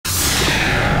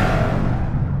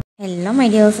Hello my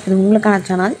dears, இது உங்களுக்கான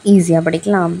channel ஈஸியாக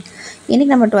படிக்கலாம்.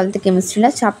 இன்றைக்கி நம்ம 12th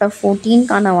கெமிஸ்ட்ரியில் சாப்டர்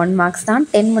 14க்கான 1 மார்க்ஸ் தான்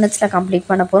 10 மினிட்ஸில் கம்ப்ளீட்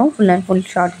பண்ண போகிறோம். Full and full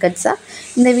ஷார்ட்கட்ஸாக.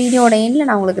 இந்த வீடியோட எண்டில்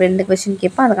நான் உங்களுக்கு 2 கொஷின்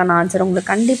கேட்பேன். அதுக்கான ஆன்சர் உங்களுக்கு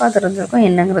கண்டிப்பாக தெரிஞ்சிருக்கும்.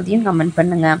 என்னங்கிறதையும் கமெண்ட்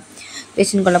பண்ணுங்கள்.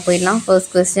 கொஷின்குள்ளே போயிடலாம்.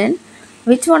 First question,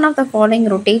 which one of the following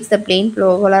rotates the plane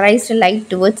polarized light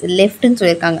towards leftன்னு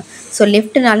சொல்லியிருக்காங்க. ஸோ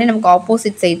லெஃப்ட்னாலே நமக்கு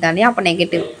ஆப்போசிட் சைட் தானே, அப்போ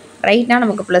நெகட்டிவ். ரைட்னா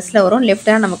நமக்கு ப்ளஸில் வரும்,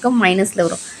 லெஃப்ட்னா நமக்கு மைனஸில்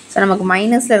வரும். ஸோ நமக்கு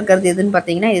மைனஸில் இருக்கிறது எதுன்னு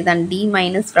பார்த்தீங்கன்னா இதுதான் டி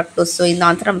மைனஸ் ஃப்ரக்டோஸ். ஸோ இந்த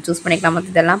ஆன்சர் நம்ம சூஸ் பண்ணிக்கலாம்.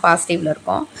 மற்ற இதெல்லாம் பாசிட்டிவில்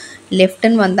இருக்கும்.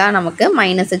 லெஃப்ட்டுன்னு வந்தால் நமக்கு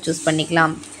மைனஸை சூஸ்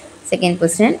பண்ணிக்கலாம். Second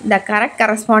question, the correct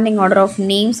corresponding order of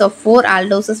names of 4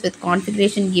 aldoses with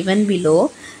configuration given below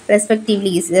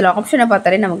respectively is. இதில் ஆப்ஷனை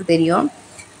பார்த்தாலே நமக்கு தெரியும்.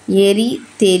 எரி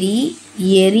தெரி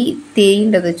எரி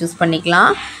தெரின்றதை சூஸ்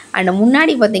பண்ணிக்கலாம். அண்ட்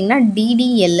முன்னாடி பார்த்தீங்கன்னா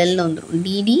டிடிஎல்எல்னு வந்துடும்.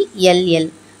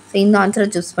 டிடிஎல்எல். ஸோ இந்த ஆன்சரை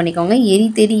சூஸ் பண்ணிக்கோங்க. எரி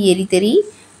தெரி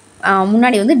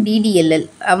முன்னாடி வந்து டிடிஎல்எல்.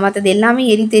 மற்றது எல்லாமே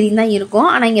எரி தெரின்னு தான் இருக்கும்.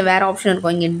 ஆனால் இங்கே வேறு ஆப்ஷன்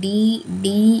இருக்கும். இங்கே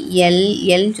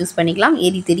டிடிஎல்எல் சூஸ் பண்ணிக்கலாம்.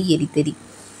 எரி தெரி.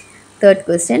 Third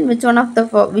question,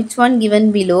 which one given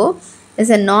below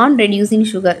is a non-reducing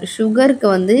sugar. சுகருக்கு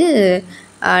வந்து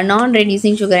நான்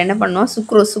ரெடியூசிங் சுகர் என்ன பண்ணுவோம்?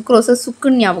 சுக்ரோஸை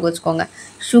சுக்குன்னு ஞாபகம் வச்சுக்கோங்க.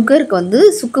 சுகருக்கு வந்து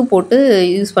சுக்கு போட்டு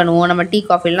யூஸ் பண்ணுவோம். நம்ம டீ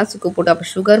காஃபிலாம் சுக்கு போட்டு, அப்போ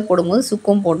சுகர் போடும்போது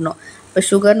சுக்கும் போடணும். இப்போ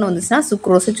சுகர்னு வந்துச்சுன்னா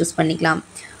சுக்ரோஸை சூஸ் பண்ணிக்கலாம்.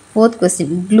 ஃபோர்த்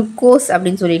கொஸ்டின், குளுக்கோஸ்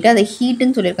அப்படின்னு சொல்லிட்டு அதை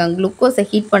ஹீட்டுன்னு சொல்லியிருக்காங்க. குளுக்கோஸை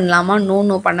ஹீட் பண்ணலாமா?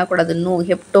 நோ பண்ணக்கூடாது. நோ.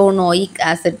 ஹெப்டோனோயிக்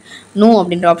ஆசிட் நோ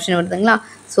அப்படின்ற ஆப்ஷன் வருதுங்களா.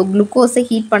 ஸோ குளுக்கோஸை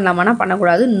ஹீட் பண்ணலாமான்னா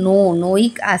பண்ணக்கூடாது.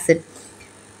 நோயிக் acid.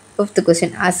 Fifth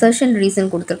question, assertion reason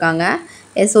கொடுத்துருக்காங்க.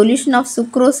 எ சொல்யூஷன் ஆஃப்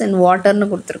சுக்ரோஸ் அண்ட் வாட்டர்னு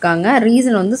கொடுத்துருக்காங்க.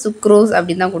 ரீசன் வந்து சுக்ரோஸ்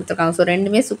அப்படின்னு தான் கொடுத்துருக்காங்க. ஸோ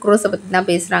ரெண்டுமே சுக்ரோஸை பற்றி தான்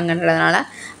பேசுகிறாங்கன்றதுனால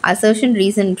assertion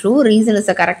reason true. Reason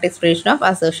is a correct expression of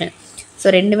assertion. So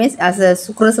ரெண்டுமே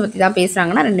சுக்ரோஸை பற்றி தான்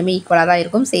பேசுகிறாங்கன்னா ரெண்டுமே ஈக்குவலாக தான்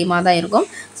இருக்கும், சேமாக தான் இருக்கும்.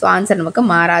 ஸோ ஆன்சர் நமக்கு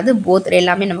மாறாது. போத்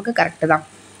எல்லாமே நமக்கு கரெக்டு தான்.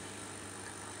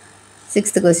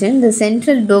 Sixth question, the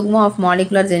central dogma of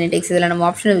molecular genetics. இதில் நம்ம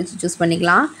ஆப்ஷனை வச்சு சூஸ்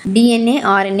பண்ணிக்கலாம். DNA,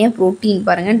 RNA, protein.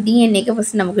 பாருங்கள், டிஎன்ஏக்கு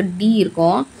ஃபஸ்ட் நமக்கு டி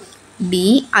இருக்கும். டி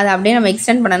அதை அப்படியே நம்ம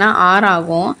எக்ஸ்டெண்ட் பண்ணனா ஆர்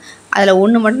ஆகும். அதில்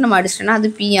ஒன்று மட்டும் நம்ம அடிச்சிட்டோன்னா அது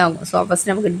பி ஆகும். ஸோ ஃபஸ்ட்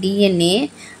நமக்கு டிஎன்ஏ,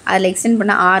 அதில் எக்ஸ்டெண்ட்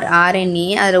பண்ணால் ஆர்என்ஏ,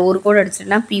 அதில் ஒரு கோடு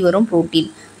அடிச்சிட்டோன்னா பி வரும்,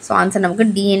 ப்ரோட்டீன். ஸோ ஆன்சர் நமக்கு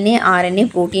டிஎன்ஏ, ஆர்என்ஏ,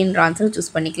 ப்ரோட்டீன்ற ஆன்சர்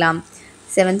சூஸ் பண்ணிக்கலாம்.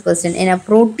 செவன்த் கொஸ்டின், ஏன்னா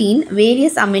ப்ரோட்டீன்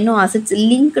வேரியஸ் அமினோ ஆசிட்ஸ்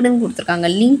லிங்க்டுன்னு கொடுத்துருக்காங்க.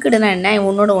 லிங்க்டுனா என்ன?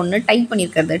 ஒன்றோட ஒன்று டைப்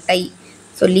பண்ணியிருக்கிறது டை.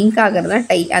 ஸோ லிங்க் ஆகிறது தான்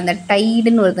டை. அந்த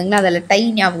டைடுன்னு வருதுங்களா, அதில் டை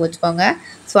ஞாபகம் வச்சுக்கோங்க.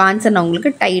 ஸோ ஆன்சர் நான்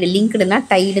உங்களுக்கு டைடு. லிங்க்டுனா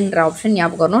டைடுன்ற ஆப்ஷன்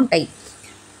ஞாபகம் வரணும், tie.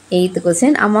 Eighth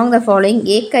question, among the following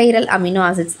A chiral amino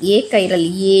acids. A chiral,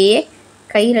 ஏ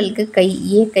கைரலுக்கு கை,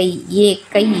 ஏ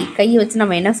கை வச்சு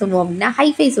நம்ம என்ன சொல்லுவோம் அப்படின்னா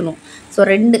ஹைஃபை சொல்லுவோம். ஸோ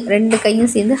ரெண்டு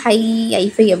கையும் சேர்ந்து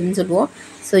ஹைஃபை அப்படின்னு சொல்லுவோம்.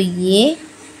 ஸோ ஏ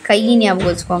கை ஞாபகம்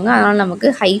வச்சுக்கோங்க. அதனால் நமக்கு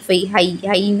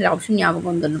ஹைன்ற ஆப்ஷன்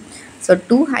ஞாபகம் வந்துடணும். ஸோ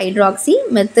 2-ஹைட்ராக்சி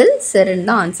மெத்தில் செரின்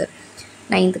தான் answer.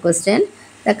 Ninth question,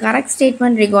 the correct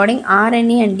statement regarding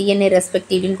RNA and DNA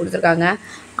ரெஸ்பெக்டிவ்னு கொடுத்துருக்காங்க.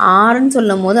 ஆர்ன்னு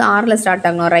சொல்லும் போது ஆரில் ஸ்டார்ட்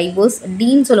ஆகணும் ரைபோஸ்.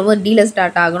 டின்னு சொல்லும் போது டியில்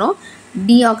ஸ்டார்ட் ஆகணும்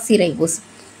டிஆக்சி ரைபோஸ்.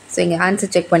 ஸோ இங்கே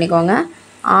ஆன்சர் செக் பண்ணிக்கோங்க.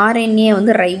 ஆர்என்ஏ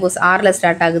வந்து ரைபோஸ் ஆரில்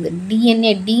ஸ்டார்ட் ஆகுது.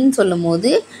 டிஎன்ஏ டின்னு சொல்லும் போது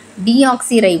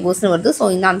டிஆக்சி ரைபோஸ்னு வருது. ஸோ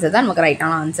இந்த ஆன்சர் தான் நமக்கு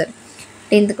ரைட்டான answer.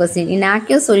 10th question, in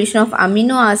accuse solution of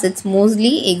amino acids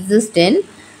mostly exist in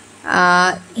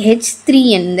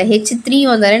H3N. இந்த H3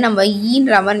 வந்தாலே நம்ம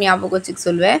ஈன்ற மாதிரி ஞாபகம் வச்சுக்க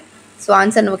சொல்லுவேன். ஸோ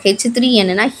ஆன்சர் நமக்கு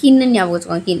H3Nனா ஹின்னு ஞாபகம்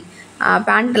வச்சுக்கோங்க. ஹின்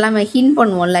பேண்ட்டெல்லாம் ஹின்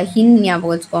பண்ணுவோம்ல, ஹின்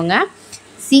ஞாபகம் வச்சுக்கோங்க.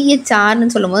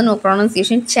 CHRன்னு சொல்லும் போது நம்ம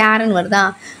ப்ரொனன்சியேஷன் சேர்ன்னு வருதா.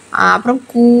 அப்புறம்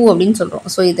கூ அப்படின்னு சொல்கிறோம்.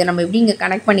 ஸோ இதை நம்ம எப்படி இங்கே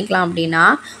கனெக்ட் பண்ணிக்கலாம் அப்படின்னா,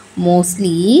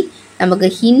 மோஸ்ட்லி நமக்கு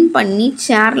ஹின் பண்ணி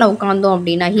சேரில் உட்காந்தோம்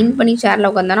அப்படின்னா, ஹின் பண்ணி சேரில்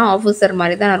உட்காந்தோன்னா ஆஃபீஸர்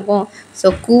மாதிரி தான் இருக்கும். ஸோ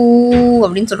கூ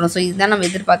அப்படின்னு சொல்கிறோம். ஸோ இதுதான் நம்ம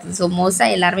எதிர்பார்த்தது. ஸோ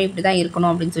மோஸ்ட்டாக எல்லாருமே இப்படி தான்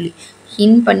இருக்கணும் அப்படின்னு சொல்லி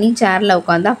ஹின் பண்ணி சேரில்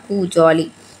உட்காந்தா கூ, jolly.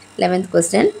 11th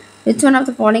question, which one of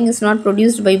the following is not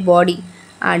produced by body.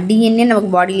 DNA நமக்கு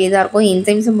பாடியிலே தான் இருக்கும்,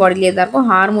 என்சைம்ஸும் பாடியிலே தான் இருக்கும்,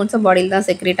 ஹார்மோன்ஸும் பாடியில் தான்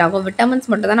செக்ரேட் ஆகும். விட்டமின்ஸ்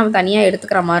மட்டும் தான் நம்ம தனியாக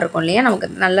எடுத்துக்கிற மாதிரி இருக்கும் இல்லையா. நமக்கு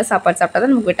நல்ல சாப்பாடு சாப்பிட்டா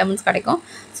தான் நமக்கு விட்டமின்ஸ் கிடைக்கும்.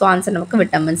 ஸோ ஆன்சர் நமக்கு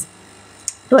vitamins.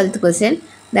 12th question,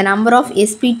 the number of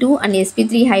sp2 and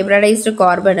sp3 hybridized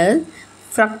carbonyl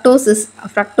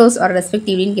fructose or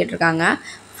respectively கேட்டிருக்காங்க.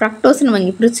 ஃப்ரக்டோஸ் நம்ம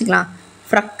இங்கே பிரிச்சுக்கலாம்.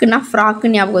 ஃப்ரக்குனா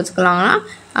ஃப்ராக்குன்னு ஞாபகம் வச்சுக்கலாம்னா,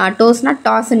 டோஸ்னா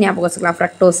டாஸ்ன்னு ஞாபகம் வச்சுக்கலாம்.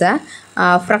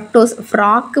 ஃப்ரக்டோஸ்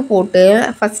ஃப்ராக்கு போட்டு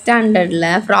ஃபஸ்ட் ஸ்டாண்டர்டில்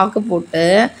ஃப்ராக்கு போட்டு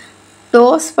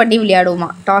டாஸ் பண்ணி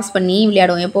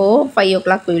விளையாடுவோம். எப்போது 5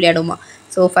 o'clock போய் விளையாடுவோமா.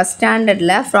 ஸோ ஃபஸ்ட்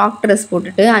ஸ்டாண்டர்டில் ஃப்ராக் ட்ரெஸ்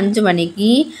போட்டுட்டு 5 மணிக்கு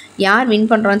யார் வின்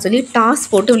பண்ணுறான்னு சொல்லி டாஸ்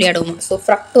போட்டு விளையாடுவோம். ஸோ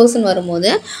ஃப்ரக்டோஸ்ன்னு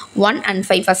வரும்போது 1 and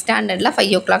 5. ஃபஸ்ட் ஸ்டாண்டர்டில்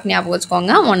 5 o'clock ஞாபகம்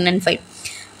வச்சுக்கோங்க. 1 and 5.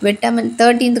 Vitamin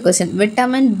 13th question,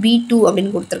 vitamin B2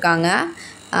 அப்படின்னு கொடுத்துருக்காங்க.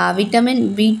 விட்டமின்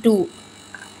B2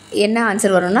 என்ன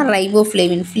ஆன்சர் வரும்னா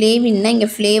ரைபோஃப்ளேவின். ஃப்ளேவின்னா இங்கே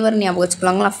ஃப்ளேவர் ஞாபகம்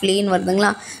வச்சுக்கலாங்களா, ஃப்ளேன்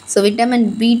வருதுங்களா. ஸோ விட்டமின்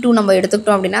B2 நம்ம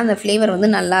எடுத்துக்கிட்டோம் அப்படின்னா அந்த ஃப்ளேவர் வந்து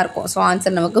நல்லாயிருக்கும். ஸோ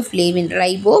ஆன்சர் நமக்கு ஃப்ளேவின்,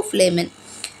 riboflavin.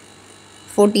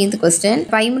 14th question.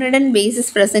 Pyrimidine bases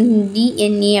present in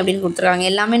DNA அப்படின்னு கொடுத்துருக்காங்க.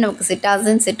 எல்லாமே நமக்கு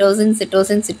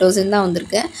சிட்டோசின் தான்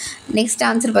வந்திருக்கு. நெக்ஸ்ட்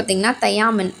ஆன்சர் பார்த்தீங்கன்னா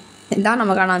தயாமின் இதுதான்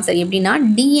நமக்கான ஆன்சர். எப்படின்னா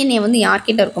DNA வந்து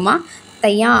யார்கிட்ட இருக்குமா,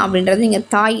 தையா அப்படின்றது நீங்கள்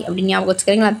தாய் அப்படின்னு ஞாபகம்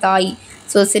வச்சுக்கிறீங்களா, தாய்.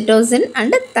 So சிட்டோசின்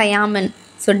and thiamine.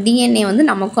 So DNA வந்து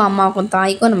நமக்கும் அம்மாவுக்கும்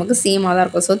தாய்க்கும் நமக்கு சேமாக தான்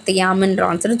இருக்கும். ஸோ தயாமின்ற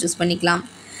ஆன்சரை சூஸ் பண்ணிக்கலாம்.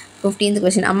 15th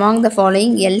question. Among the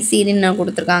following எல்சீரின்னு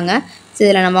கொடுத்துருக்காங்க. ஸோ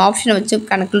இதில் நம்ம ஆப்ஷனை வச்சு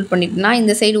கன்க்ளூட் பண்ணிட்டோம்னா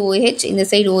இந்த சைடு OH இந்த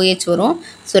சைடு OH வரும்.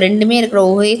 ஸோ ரெண்டுமே இருக்கிற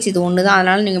OH இது ஒன்று தான்,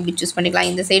 அதனால் நீங்கள் இப்படி சூஸ் பண்ணிக்கலாம்.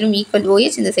 இந்த சைடும் ஈக்குவல்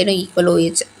OH இந்த சைடும் equal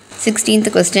OH. 16th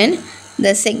question.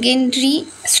 The secondary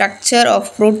structure of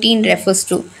protein refers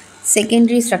to.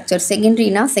 Secondary structure.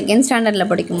 செகண்டரினா second ஸ்டாண்டர்டில்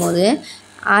படிக்கும்போது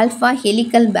ஆல்ஃபா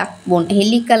ஹெலிக்கல் பேக் போன்.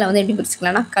 ஹெலிக்கலை வந்து எப்படி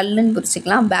பிரிச்சுக்கலாம்னா கல்லுன்னு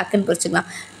பிரிச்சுக்கலாம், பேக்குன்னு பிரிச்சுக்கலாம்.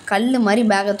 கல் மாதிரி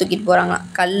பேக்கை தூக்கிட்டு போகிறாங்களாம்.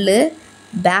 கல்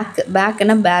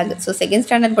பேக்குன்னா பேக். ஸோ செகண்ட்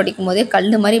ஸ்டாண்டர்ட் படிக்கும் போதே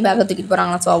கல் மாதிரி பேக்கை தூக்கிட்டு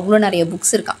போகிறாங்களாம். ஸோ அவ்வளோ நிறைய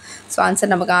புக்ஸ் இருக்கான். ஸோ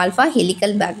ஆன்சர் நமக்கு alpha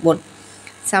helical back phone.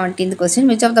 17th question.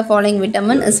 Which of the following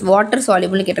vitamin is water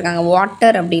soluble கேட்டிருக்காங்க.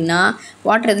 வாட்டர் அப்படின்னா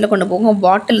வாட்டர் எதில் கொண்டு போகும்,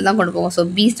 பாட்டில் தான் கொண்டு போகும். So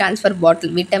B stands for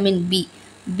bottle. Vitamin B.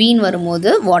 பீன்னு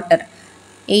வரும்போது water.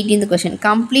 18th question.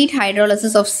 Complete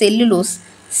hydrolysis of cellulose.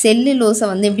 செல்லுலோஸை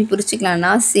வந்து எப்படி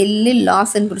பிரிச்சுக்கலாம்னா செல்லு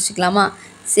லாஸ்ன்னு பிரிச்சுக்கலாமா.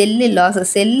 செல்லு லாஸ்,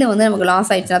 செல்லு வந்து நமக்கு லாஸ்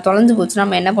ஆகிடுச்சுன்னா தொலைஞ்சு போச்சுன்னா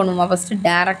நம்ம என்ன பண்ணுவோமா, ஃபஸ்ட்டு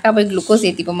டேரெக்டாக போய் குளுக்கோஸ்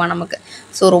ஏற்றிப்போமா நமக்கு.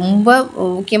 ஸோ ரொம்ப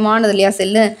முக்கியமானது இல்லையா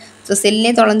செல்லு. ஸோ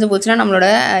செல்லே தொலைஞ்சு போச்சுன்னா நம்மளோட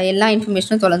எல்லா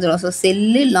இன்ஃபர்மேஷனும் தொலைஞ்சிடும். ஸோ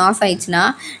செல்லு லாஸ் ஆகிடுச்சுன்னா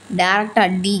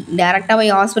டேரெக்டாக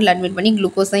போய் ஹாஸ்பிட்டல் அட்மிட் பண்ணி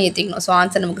குளுக்கோஸ் தான் ஏற்றிக்கணும். ஸோ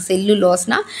ஆன்சர் நமக்கு செல்லு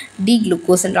லாஸ்னால் டி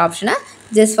குளுக்கோஸ்ன்ற ஆப்ஷனை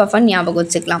ஜஸ்ட் ஃபார் ஃபன் ஞாபகம்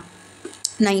வச்சுக்கலாம்.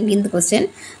 19th question.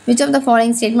 Which of the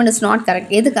following statement is not correct?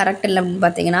 எது கரெக்ட் இல்லை அப்படின்னு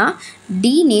பார்த்தீங்கன்னா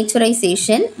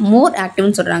டீநேச்சுரைசேஷன் மோர்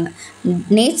ஆக்டிவ்னு சொல்கிறாங்க.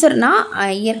 நேச்சர்னா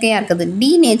இயற்கையாக இருக்குது,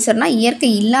 டீநேச்சர்னா இயற்கை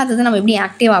இல்லாதது நம்ம எப்படி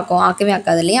ஆக்கவே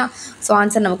ஆக்காது இல்லையா. ஸோ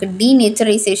ஆன்சர் நமக்கு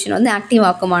டீநேச்சுரைசேஷன் வந்து ஆக்டிவ்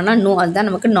ஆக்குமானா நோ, அதுதான்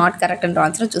நமக்கு நாட் கரெக்ட்ன்ற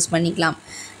ஆன்சரை சூஸ் பண்ணிக்கலாம்.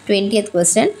 20th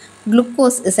question.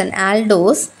 Glucose is an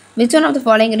aldose. Which one of the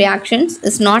following reactions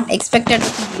is not expected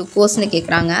to glucose-னு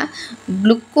கேட்குறாங்க.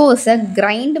 குளுக்கோஸை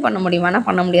கிரைண்ட் பண்ண முடியுமானா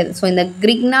பண்ண முடியாது. ஸோ இந்த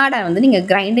கிரிக்னாடை வந்து நீங்கள்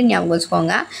கிரைண்டு ஞாபகம்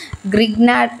வச்சுக்கோங்க.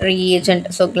 Grignard reagent.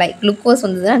 ஸோ குளுக்கோஸ்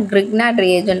வந்ததுன்னா கிரிக்னாட்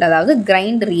ரியேஜென்ட், அதாவது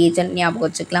கிரைண்ட் ரியேஜென்ட் ஞாபகம்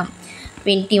வச்சுக்கலாம்.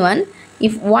 21.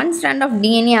 If one strand of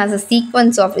DNA has a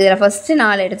sequence of, இதில் ஃபஸ்ட்டு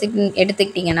 4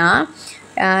 எடுத்துக்கிட்டிங்கன்னா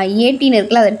 18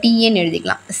 இருக்குல்ல அதை TAன்னு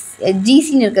எழுதிக்கலாம்,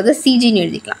 GCன்னு இருக்கிறது CGன்னு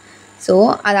எழுதிக்கலாம். ஸோ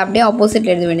அது அப்படியே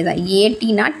ஆப்போசிட்டில் எழுத வேண்டியதான்.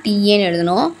 ஏடினா டிஏன்னு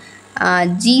எழுதணும்,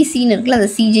 ஜிசின்னு இருக்குல்ல அது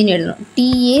சிஜின்னு எழுதணும்.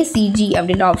 TACG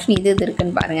அப்படின்ற ஆப்ஷன் இது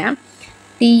இருக்குதுன்னு பாருங்கள்.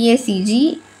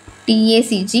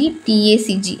 TACG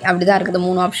அப்படி தான் இருக்குது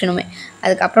 3 ஆப்ஷனுமே.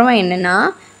 அதுக்கப்புறமா என்னென்னா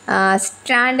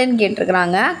ஸ்ட்ராண்டுன்னு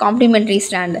கேட்டிருக்கிறாங்க, காம்ப்ளிமெண்ட்ரி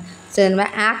ஸ்ட்ராண்டு. ஸோ இந்த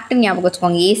மாதிரி ஆக்ட்னு ஞாபகம்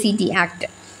வச்சுக்கோங்க, ACT ஆக்ட்.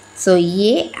 ஸோ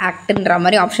ஆக்டுன்ற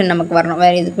மாதிரி ஆப்ஷன் நமக்கு வரணும்,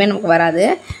 வேறு எதுக்குமே நமக்கு வராது.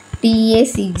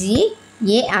 TACG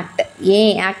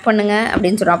ஆக்ட் பண்ணுங்க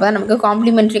அப்படின்னு சொல்கிறோம். அப்போ தான் நமக்கு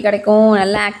காம்ப்ளிமெண்ட்ரி கிடைக்கும்,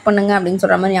 நல்லா ஆக்ட் பண்ணுங்க அப்படின்னு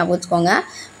சொல்கிற மாதிரி ஞாபகம் வச்சுக்கோங்க.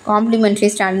 காம்ப்ளிமெண்ட்ரி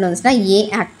ஸ்டாண்ட் வந்துச்சுன்னா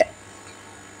act.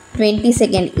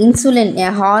 22nd. Insulin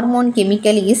hormone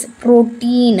chemical is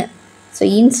protein. So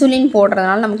insulin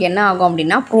போடுறதுனால நமக்கு என்ன ஆகும்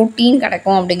அப்படின்னா ப்ரோட்டீன்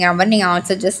கிடைக்கும் அப்படிங்கிற மாதிரி நீங்கள்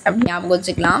ஆன்சர் ஜஸ்ட் அப்படி ஞாபகம்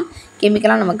வச்சுக்கலாம்.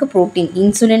 கெமிக்கலாக நமக்கு ப்ரோட்டீன்,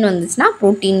 இன்சுலின் வந்துச்சுன்னா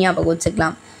ப்ரோட்டீன் ஞாபகம்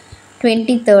வச்சுக்கலாம்.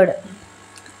 23rd.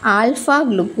 Alpha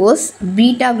glucose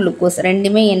beta glucose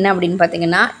ரெண்டுமே என்ன அப்படின்னு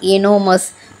பார்த்தீங்கன்னா எனோமஸ்.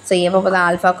 ஸோ எப்போ பார்த்தா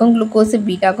ஆல்ஃபாக்கும் குளுக்கோஸு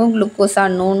பீட்டாக்கும் குளுக்கோஸா,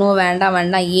 நோ வேண்டாம்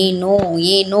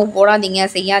ஏனோ போடாதீங்க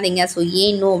செய்யாதீங்க. ஸோ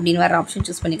ஏனோ அப்படின்னு வர ஆப்ஷன்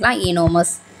சூஸ் பண்ணிக்கலாம்,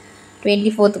 ஏனோமஸ்.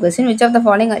 24th question. Which of the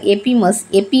following are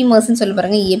எப்பிமர்ஸ்ன்னு சொல்லி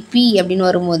பாருங்கள். எப்பி அப்படின்னு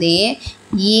வரும்போதே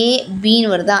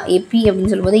ஏபின்னு வருதா, எப்பி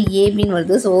அப்படின்னு சொல்லும்போது ஏபின்னு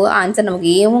வருது. ஸோ ஆன்சர்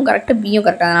நமக்கு ஏவும் கரெக்டு பியும்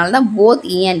கரெக்ட், அதனால தான் both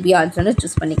A and B option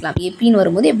choose பண்ணிக்கலாம். எப்பின்னு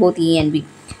வரும்போது both A and B.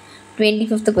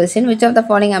 25th question. Which of the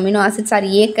following amino acids are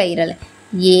chiral?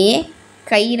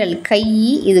 Chiral, கை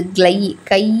இது கிளை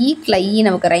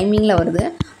நமக்கு ரைமிங்கில் வருது.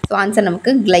 ஸோ ஆன்சர்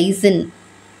நமக்கு கிளைசின்,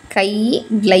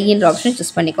 கிளைன்ற ஆப்ஷன்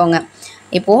சூஸ் பண்ணிக்கோங்க.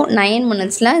 இப்போது 9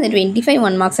 minutes இந்த 25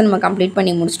 1 marks நம்ம கம்ப்ளீட்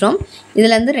பண்ணி முடிச்சிட்டோம்.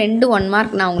 இதுலேருந்து 2 1 mark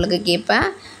நான் உங்களுக்கு கேட்பேன்,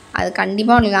 அது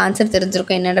கண்டிப்பாக உங்களுக்கு ஆன்சர்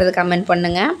தெரிஞ்சிருக்கும் என்னன்றது கமெண்ட்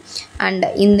பண்ணுங்கள். அண்ட்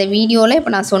இந்த வீடியோவில்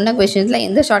இப்போ நான் சொன்ன கொஷின்ஸில்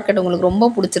எந்த ஷார்ட்கட் உங்களுக்கு ரொம்ப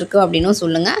பிடிச்சிருக்கு அப்படின்னும்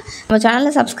சொல்லுங்கள். நம்ம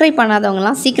சேனலில் சப்ஸ்கிரைப்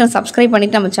பண்ணாதவங்களாம் சீக்கிரம் சப்ஸ்கிரைப்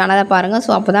பண்ணிவிட்டு நம்ம சேனலை பாருங்கள்.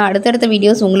 ஸோ அப்போ தான் அடுத்தடுத்த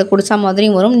வீடியோஸ் உங்களுக்கு பிடிச்ச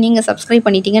மாதிரியும் வரும். நீங்கள் சப்ஸ்கிரைப்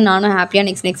பண்ணிட்டீங்க, நானும் ஹாப்பியாக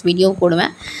நெக்ஸ்ட் வீடியோ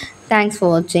போடுவேன். தேங்க்ஸ்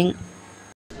ஃபார் வாட்சிங்.